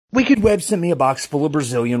Wicked Web sent me a box full of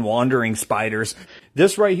Brazilian wandering spiders.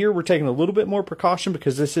 This right here, we're taking a little bit more precaution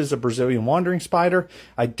because this is a Brazilian wandering spider.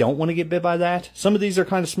 I don't want to get bit by that. Some of these are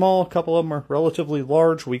kind of small. A couple of them are relatively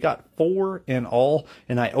large. We got 4 in all,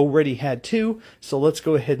 and I already had 2. So let's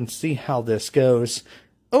go ahead and see how this goes.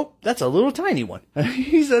 Oh, that's a little tiny one.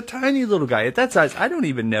 He's a tiny little guy. At that size, I don't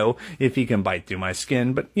even know if he can bite through my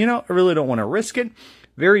skin. But, you know, I really don't want to risk it.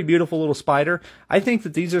 Very beautiful little spider. I think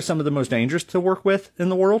that these are some of the most dangerous to work with in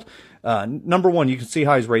the world. Number one, you can see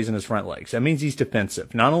how he's raising his front legs. That means he's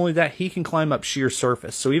defensive. Not only that, he can climb up sheer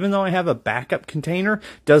surface. So even though I have a backup container,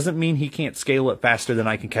 doesn't mean he can't scale it faster than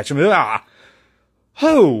I can catch him. Ah!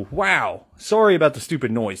 Oh, wow. Sorry about the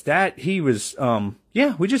stupid noise. He was,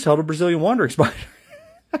 yeah, we just held a Brazilian wandering spider.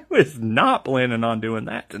 I was not planning on doing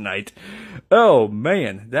that tonight. Oh,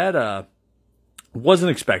 man. That,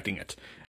 wasn't expecting it.